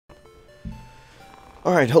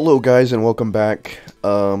Alright, hello guys and welcome back.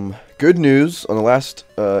 Good news, on the last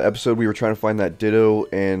episode we were trying to find that Ditto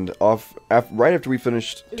and right after we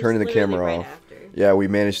finished turning the camera right off. after. Yeah, we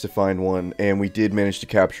managed to find one and we did manage to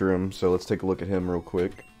capture him, so let's take a look at him real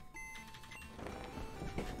quick.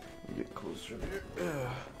 Get closer here.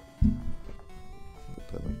 Put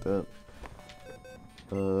that like that.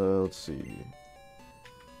 Let's see.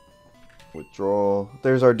 Withdraw.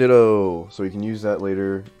 There's our Ditto! So we can use that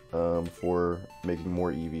later for making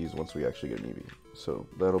more EVs once we actually get an EV. So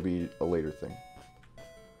that'll be a later thing.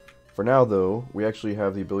 For now, though, we actually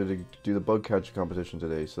have the ability to do the bug catching competition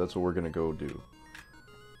today, so that's what we're going to go do.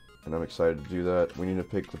 And I'm excited to do that. We need to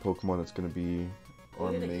pick the Pokemon that's going to be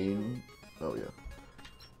our main... Oh, yeah.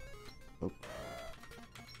 Oh.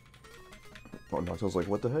 Oh, Noctill's like,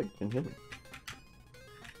 what the heck? Didn't hit me.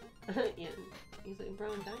 Yeah, he's like,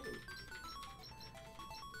 bro, I'm dying.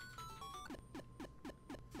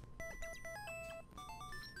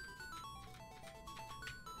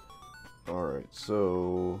 Alright,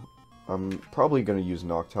 so I'm probably going to use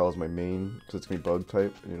Noctowl as my main, because it's going to be bug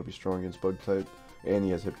type, and it'll be strong against bug type, and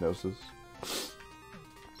he has Hypnosis.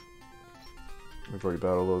 We've already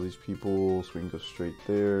battled all these people, so we can go straight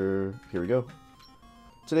there. Here we go.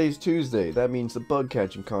 Today's Tuesday. That means the bug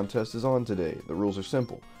catching contest is on today. The rules are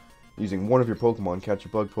simple. Using one of your Pokemon, catch a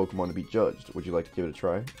bug Pokemon to be judged. Would you like to give it a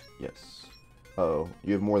try? Yes. Uh-oh,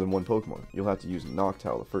 you have more than one Pokemon. You'll have to use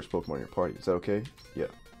Noctowl, the first Pokemon in your party. Is that okay? Yeah.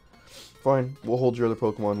 Fine, we'll hold your other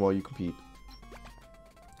Pokemon while you compete.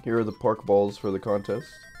 Here are the Park Balls for the contest.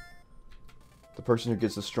 The person who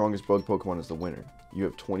gets the strongest bug Pokemon is the winner. You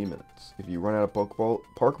have 20 minutes. If you run out of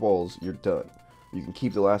Park Balls, you're done. You can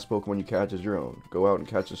keep the last Pokemon you catch as your own. Go out and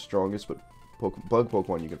catch the strongest bug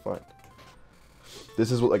Pokemon you can find.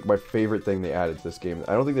 This is like my favorite thing they added to this game.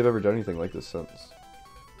 I don't think they've ever done anything like this since.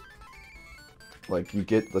 Like, you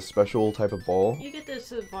get the special type of ball. You get the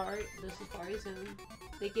Safari Zone.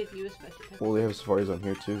 They give you a special type. Well, they have Safaris on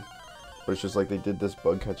here too. But it's just like they did this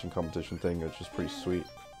bug catching competition thing, which is pretty sweet.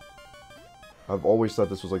 I've always thought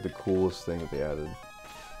this was like the coolest thing that they added.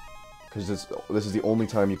 Because this is the only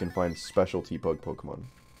time you can find specialty bug Pokemon.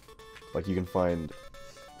 Like, you can find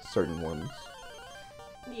certain ones.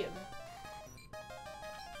 Yeah.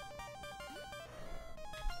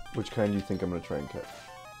 Which kind do you think I'm going to try and catch?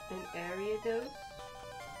 An Ariados?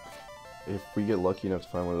 If we get lucky enough to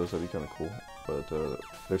find one of those, that'd be kind of cool. But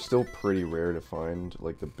they're still pretty rare to find,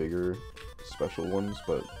 like the bigger special ones,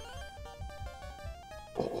 but...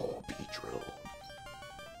 Oh, Beedrill.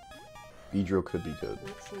 Beedrill could be good.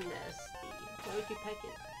 That's nasty. Why would you peck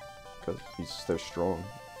it? Because they're strong.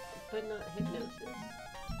 But not Hypnosis.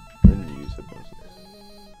 I didn't use Hypnosis.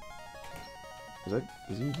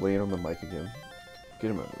 Is he laying on the mic again?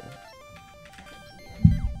 Get him out of there.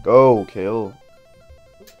 Go, Kale.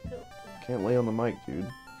 Can't lay on the mic, dude.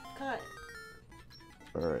 Cut.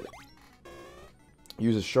 Alright.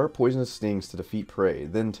 Uses sharp poisonous stings to defeat prey,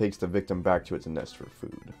 then takes the victim back to its nest for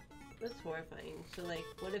food. That's horrifying. So, like,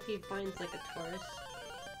 what if he finds, like, a Taurus?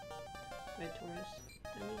 Red Taurus?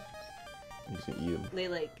 I mean, He's gonna eat him. they,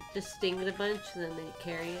 like, just sting it a bunch, and then they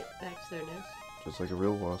carry it back to their nest. Just like a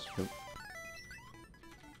real wasp. Yep.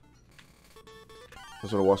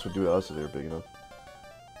 That's what a wasp would do to us if they were big enough.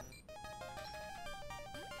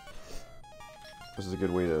 This is a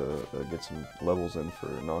good way to get some levels in for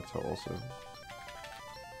Noctowl also.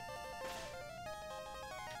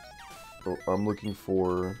 So I'm looking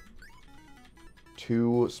for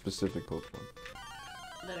 2 specific Pokemon.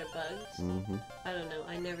 That are bugs? Mm-hmm. I don't know.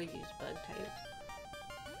 I never use bug type.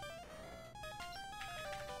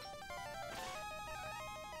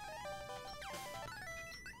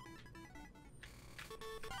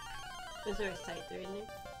 Is there a Scyther in there?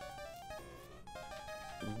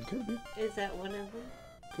 Could be. Is that one of them?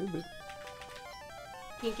 Could be.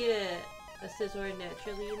 Can you get a Scizor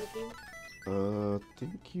naturally in the game? I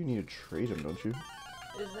think you need to trade him, don't you?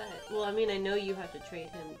 Is that... Well, I mean, I know you have to trade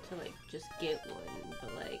him to, like, just get one,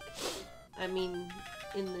 but, like... I mean,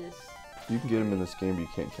 in this... You can get him in this game, but you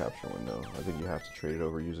can't capture one, no. I think you have to trade it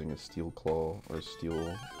over using a Steel Claw or a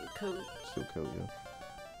Steel Coat. Coat, yeah.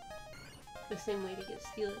 The same way to get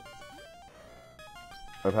Steelix.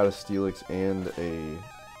 I've had a Steelix and a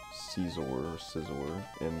Scizor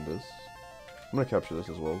in this. I'm gonna capture this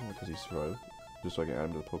as well, because he survived. Just so I can add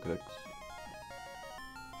him to the Pokedex.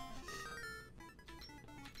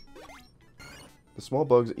 The small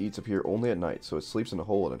bugs it eats appear only at night, so it sleeps in a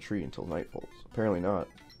hole in a tree until night falls. Apparently not.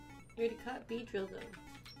 You already caught Beedrill, though.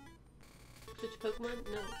 Switch Pokemon?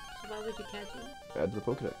 No. So why would you catch him? Add to the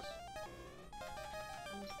Pokedex.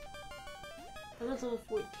 I was level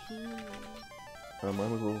 14.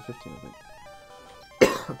 Mine was level 15, I think.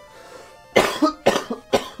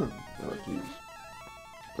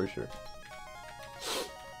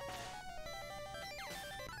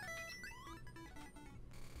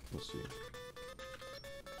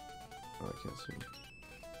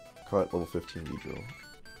 Caught level 15 Beedrill.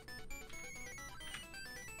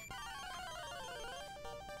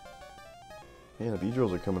 Man, the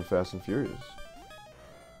Beedrills are coming fast and furious.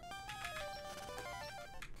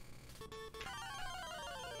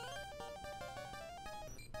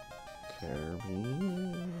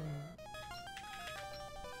 Kirby.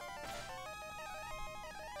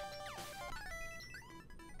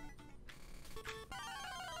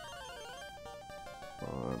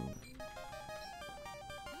 On.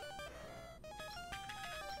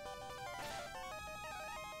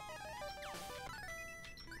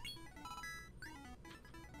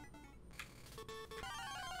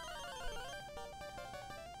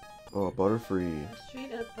 Oh, Butterfree.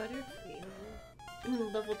 Straight up Butterfree.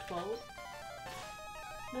 Level 12.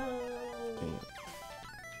 No. Dang.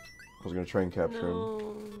 I was gonna try and capture him.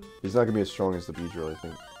 No. He's not gonna be as strong as the Beedrill, I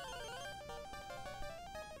think.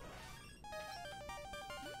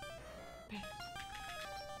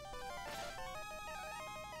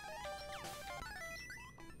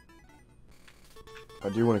 I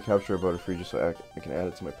do want to capture a Butterfree just so I can add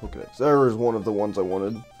it to my Pokedex. There is one of the ones I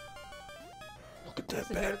wanted. Look at that Is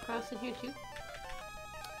the bat. Heracross in here too?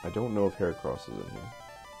 I don't know if Heracross is in here.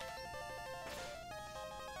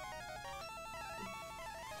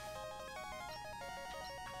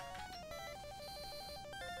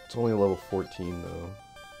 It's only a level 14 though.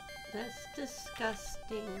 That's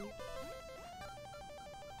disgusting.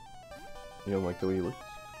 You don't like the way he looks?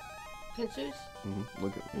 Pincers?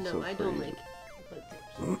 Look at me. No, So I don't crazy. like pincers.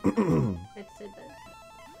 I said that.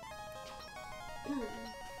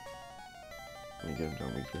 Let me get him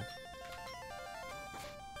down weaker.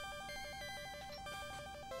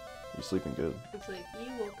 He's sleeping good. It's like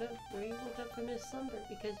you woke up from his slumber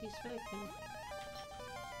because you smacked him.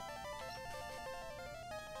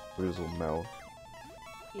 Look at his little mouth.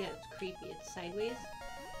 Yeah, it's creepy. It's sideways.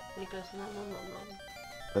 And it goes nom nom nom nom.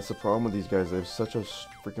 That's the problem with these guys. They have such a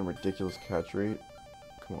freaking ridiculous catch rate.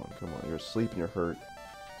 Come on, come on. You're asleep and you're hurt.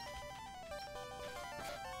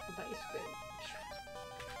 Vice grip.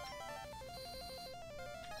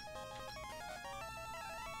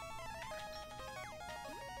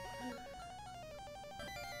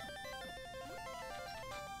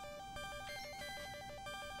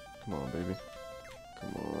 Come on, baby.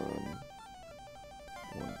 Come on.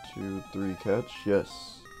 1, 2, 3, catch.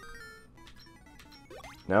 Yes.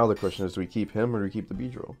 Now the question is, do we keep him or do we keep the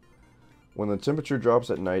Beedrill? When the temperature drops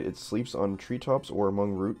at night, it sleeps on treetops or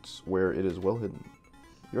among roots where it is well hidden.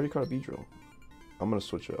 You already caught a Beedrill. I'm going to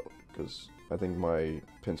switch out because I think my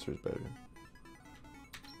Pinsir is better.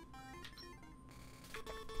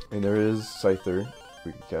 And there is Scyther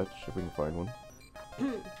we can catch if we can find one.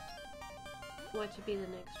 What should be the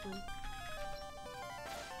next one?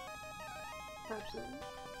 Perhaps not.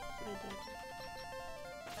 I doubt it.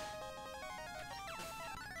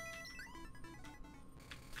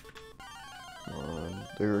 Come on.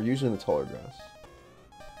 They're usually in the taller grass.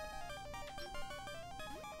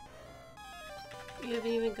 You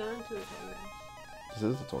haven't even gone to the tall grass. This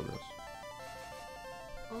is the tall grass.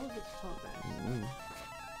 All of it's tall grass. Mm.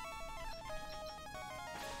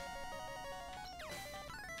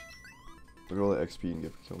 Look at all the XP you can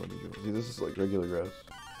get for killing that Beedrill. See, this is like regular grass.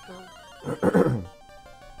 Oh.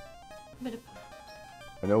 But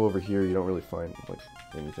I know over here you don't really find like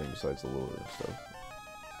anything besides the lower stuff.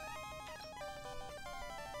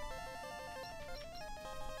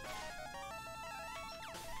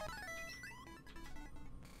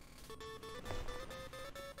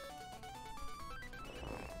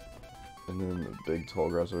 And then the big tall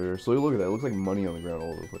grass over here. So look at that. It looks like money on the ground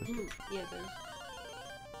all over the place. yeah, it does.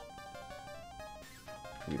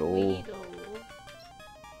 Weedle. Weedle.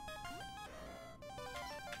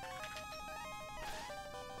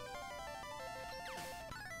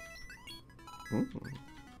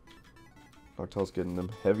 Noctowl's getting them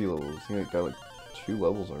heavy levels. I think it got like 2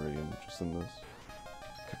 levels already just in this.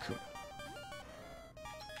 Cocoon.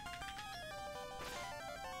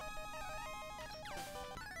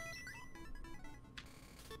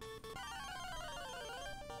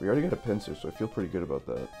 We already got a Pinsir, so I feel pretty good about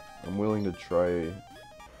that. I'm willing to try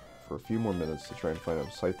for a few more minutes to try and find a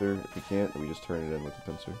Scyther. If we can't, then we just turn it in with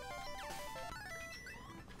the Pinsir.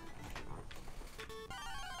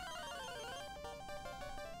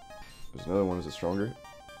 There's another one. Is it stronger?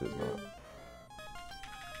 It is not.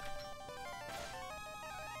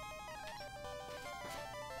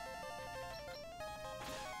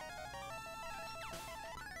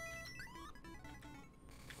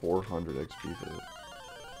 $400 XP for it.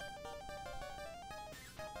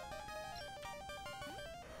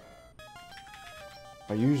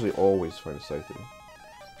 I usually always find a Scyther.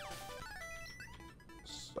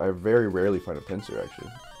 I very rarely find a Pinsir,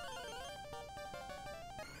 actually.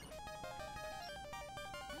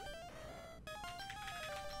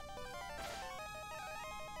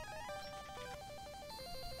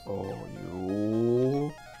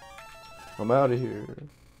 I'm out of here.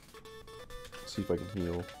 Let's see if I can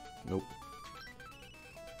heal. Nope.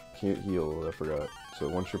 Can't heal, I forgot. So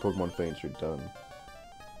once your Pokemon faints, you're done.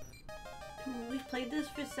 We've played this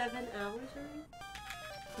for 7 hours already?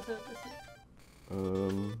 Is that what this is?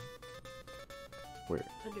 Where?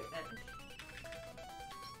 Under Ash.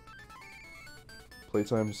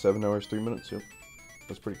 Playtime 7 hours 3 minutes. Yep,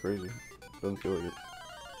 that's pretty crazy. Doesn't feel like it.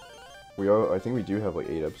 I think we do have like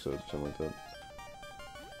 8 episodes or something like that.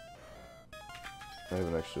 I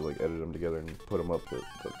haven't actually like edited them together and put them up yet,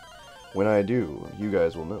 but when I do, you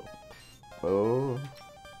guys will know. Oh,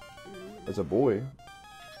 it's a boy.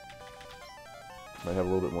 Might have a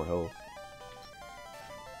little bit more health.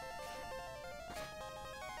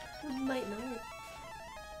 Might not.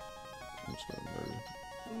 I'm just gonna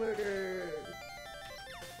murder. Murder.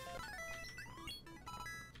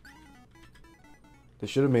 They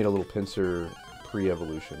should have made a little pincer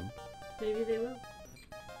pre-evolution. Maybe they will.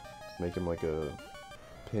 Make him like a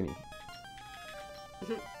penny.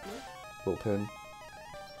 Little pin.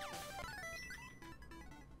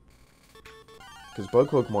 Because bug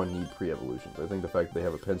Pokemon need pre-evolutions. I think the fact that they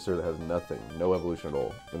have a Pinsir that has nothing, no evolution at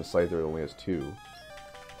all, and a Scyther that only has 2,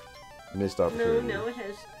 missed opportunity. No, it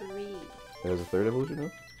has 3. It has a 3rd evolution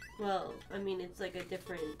now? Well, I mean, it's like a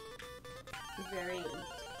different variant.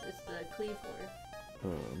 It's the Cleavor.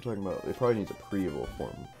 I'm talking about, it probably needs a pre-evolve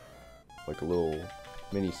form. Like a little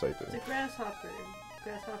mini It's Scyther. a Grasshopper.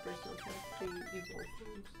 Grasshoppers don't have pre-evolved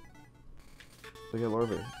forms. They get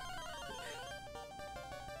larvae.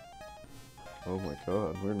 Oh my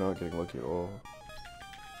god, we're not getting lucky at all.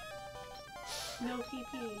 No PP.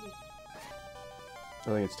 I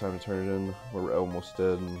think it's time to turn it in. We're almost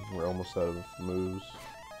dead and we're almost out of moves.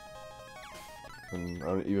 And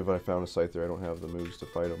even if I found a Scyther, I don't have the moves to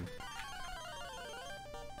fight him.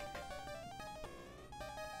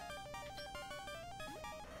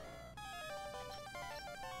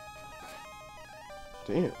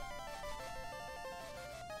 Damn.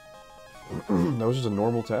 That was just a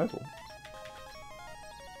normal tackle.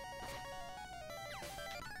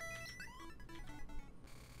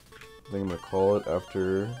 I think I'm gonna call it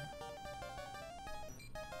after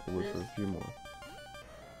we'll look for a few more.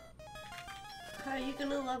 How are you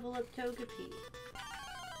gonna level up Togepi?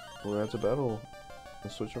 We're gonna have to battle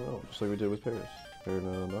and switch them out, just like we did with Paris. Or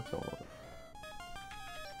Noctowl on it.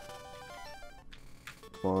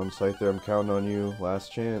 Come on, Scyther, I'm counting on you.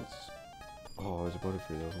 Last chance. Oh, there's a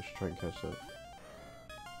Butterfree though. We should try and catch that.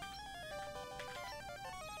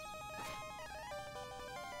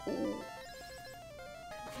 Ooh.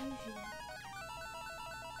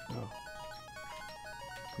 Oh.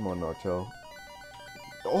 Come on, Noctowl.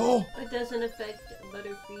 Oh! It doesn't affect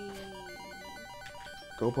Butterfree.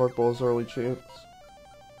 Go Park Ball's early chance.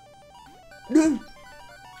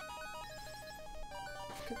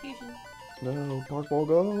 Confusion. No, Park Ball,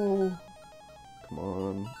 go! Come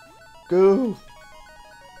on. Go!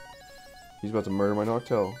 He's about to murder my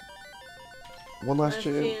Noctowl. One last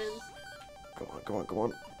chance. Come on, come on, come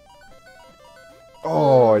on.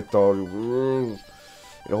 Oh, I thought it was.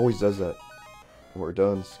 It always does that. We're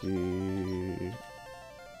done, Ski.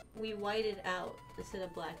 We whited out instead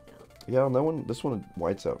of blacked out. Yeah, on that one, this one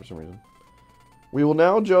whites out for some reason. We will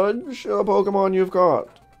now judge a Pokemon you've caught.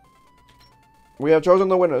 We have chosen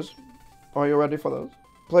the winners. Are you ready for this?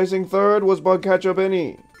 Placing third was Bugcatcher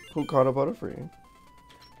Benny, who caught a Butterfree.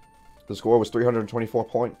 The score was 324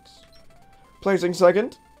 points. Placing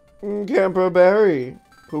second, Camper Berry,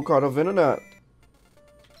 who caught a Venonat.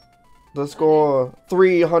 The score,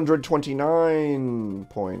 329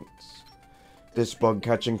 points. This bug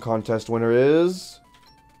catching contest winner is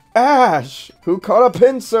Ash, who caught a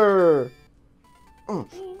Pinsir.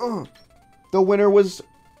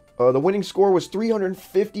 The winning score was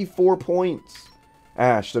 354 points.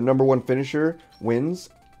 Ash, the #1 finisher, wins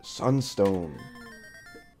Sunstone.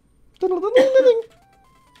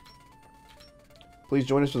 Please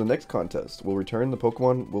join us for the next contest. We'll return the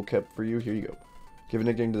Pokemon we'll kept for you. Here you go. Give a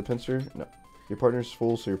nickname to the Pinsir? No. Your partner's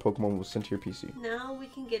full, so your Pokemon was sent to your PC. Now we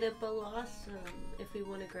can get a Blossom if we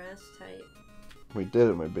want a grass type. We did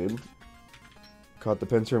it, my babe. Caught the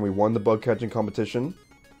Pinsir and we won the bug catching competition.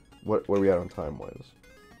 What are we at on time wise?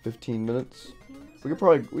 15 minutes? We could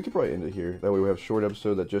probably end it here. That way we have a short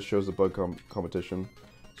episode that just shows the bug competition.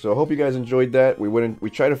 So I hope you guys enjoyed that. We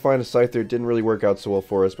tried to find a Scyther. It didn't really work out so well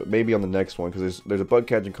for us, but maybe on the next one, because there's a bug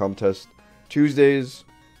catching contest Tuesdays,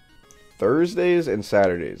 Thursdays, and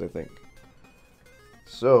Saturdays, I think.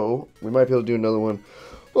 So we might be able to do another one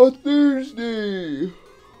on Thursday.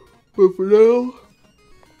 But for now,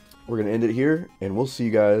 we're gonna end it here, and we'll see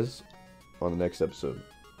you guys on the next episode.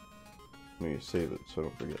 Let me save it so I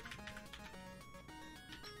don't forget.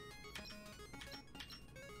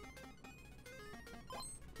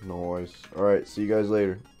 Nice. Alright, see you guys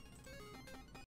later.